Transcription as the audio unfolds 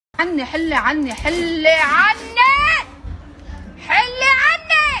عني حلي عني حلي عني حلي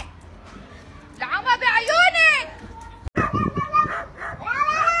عني العمى بعيونك.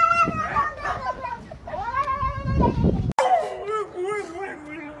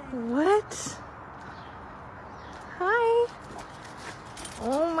 What? Hi.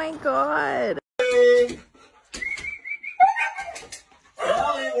 Oh my god.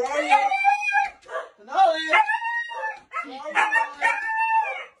 Denali, where are you? Denali! Where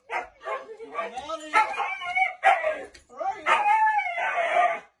are you, Denali? Where are you?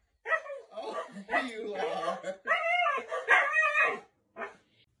 Oh, there you are.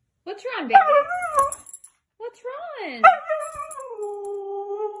 What's wrong, baby? What's wrong?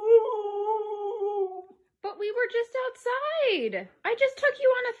 But we were just outside. I just took you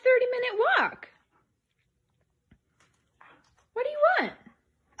on a 30-minute walk. What do you want?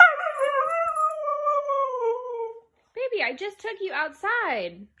 Baby, I just took you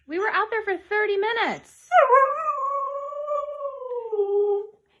outside. We were out there for 30 minutes.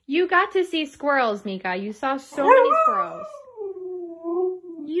 You got to see squirrels, Mika. You saw so many squirrels.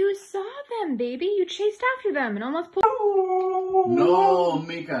 You saw them, baby. You chased after them and almost pulled. No,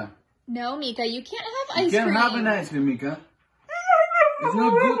 Mika. No, Mika, you can't have ice You cream. can't have an ice cream, Mika. It's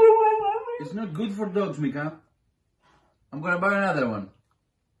not good. It's not good for dogs, Mika. I'm gonna buy another one.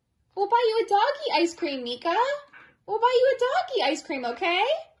 We'll buy you a doggy ice cream, Mika. We'll buy you a doggy ice cream, okay?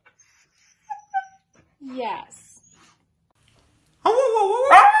 Yes.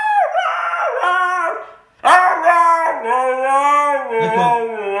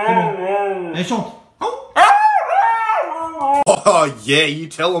 Hey, chante. Oh yeah, you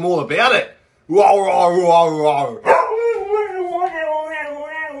tell them all about it. Roar, roar, roar, roar.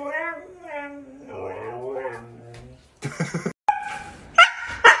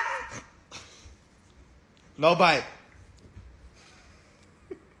 No bite.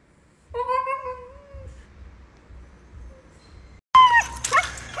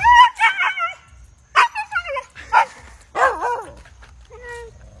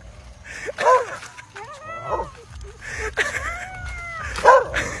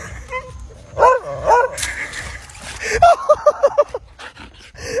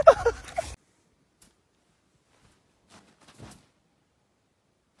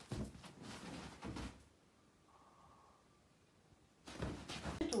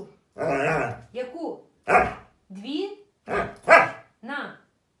 Яку? Дві? На.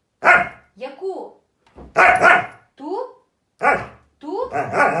 Яку? Ту? Ту?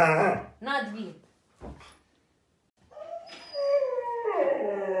 На дві.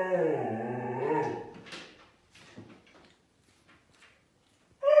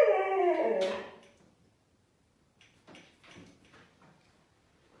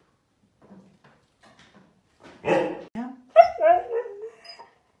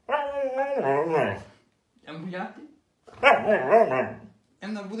 En buiati?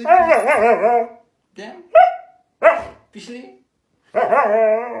 En dan bude Dem? Пішли?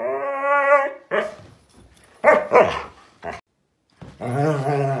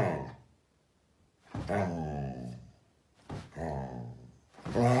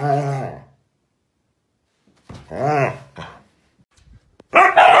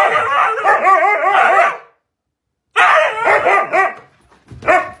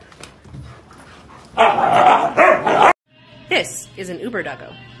 This is an Uber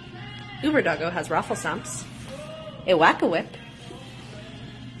Doggo. Uber Doggo has raffle stumps, a whack-a-whip,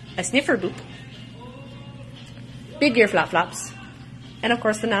 a sniffer boop, big ear flop-flops, and of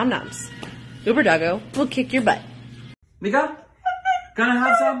course the nom-noms. Uber Doggo will kick your butt. Mika, can I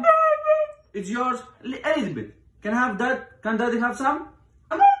have some? It's yours. A little bit. Can I have that? Can Daddy have some?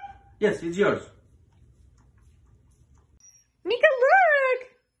 Yes, it's yours. Mika, look!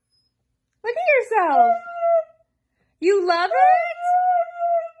 Look at yourself. You love it?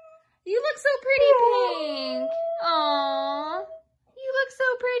 You look so pretty pink. Aww. You look so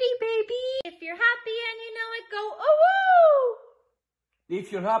pretty, baby. If you're happy and you know it, go, oh, woo!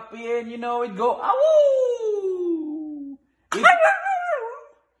 If you're happy and you know it, go, awoo!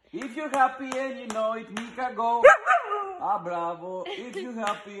 If you're happy and you know it, Mika, go, ah, bravo. If you're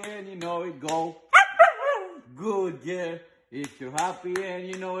happy and you know it, go, good, yeah. If you're happy and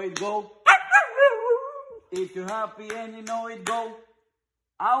you know it, go. If you're happy and you know it, go.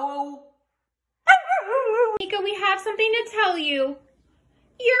 Ow! Mika, we have something to tell you.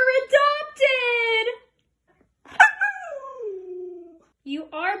 You're adopted! You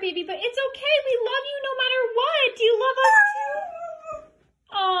are, baby, but it's okay. We love you no matter what. Do you love us too?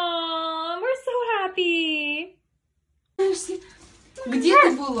 Aww, we're so happy. Где ты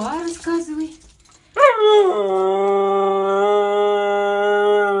была? Рассказывай.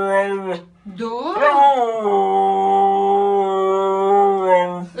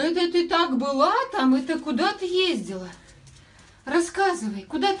 Куда ты ездила? Рассказывай,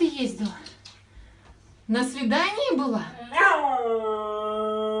 куда ты ездила? На свидании была?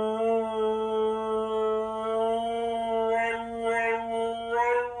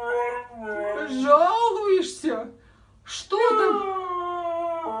 Жалуешься? Что там?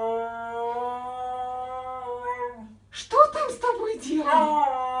 Что там с тобой делали?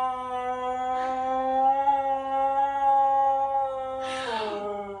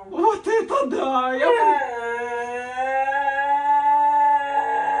 Вот это да!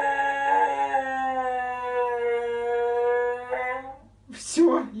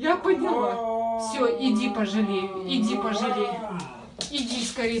 Все, я поняла. Все, иди пожалею, иди пожалею. Иди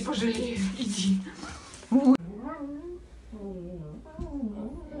скорее пожалею, иди.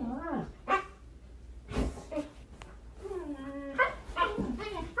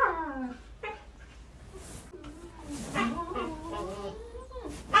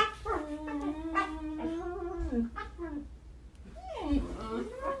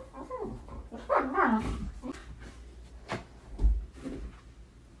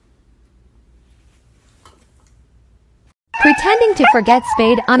 Pretending to forget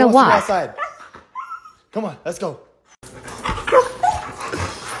Spade on a Who wants to go walk. outside? Come on, let's go.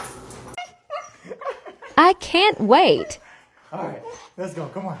 I can't wait. All right, let's go.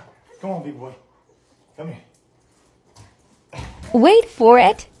 Come on. Come on, big boy. Come here. Wait for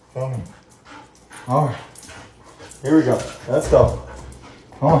it. Come here. All right. Here we go. Let's go.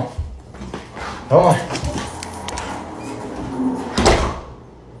 Come on. Come on.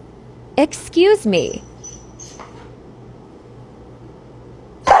 Excuse me.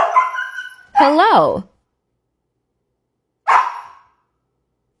 Hello.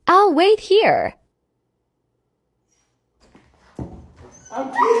 I'll wait here.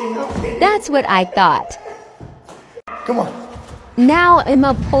 I'm kidding. That's what I thought. Come on. Now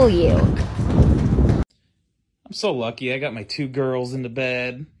I'ma pull you. I'm so lucky I got my 2 girls into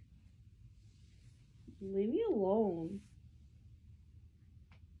bed. Leave me alone.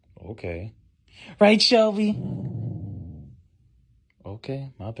 Okay. Right, Shelby?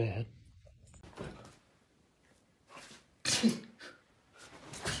 Okay, my bad.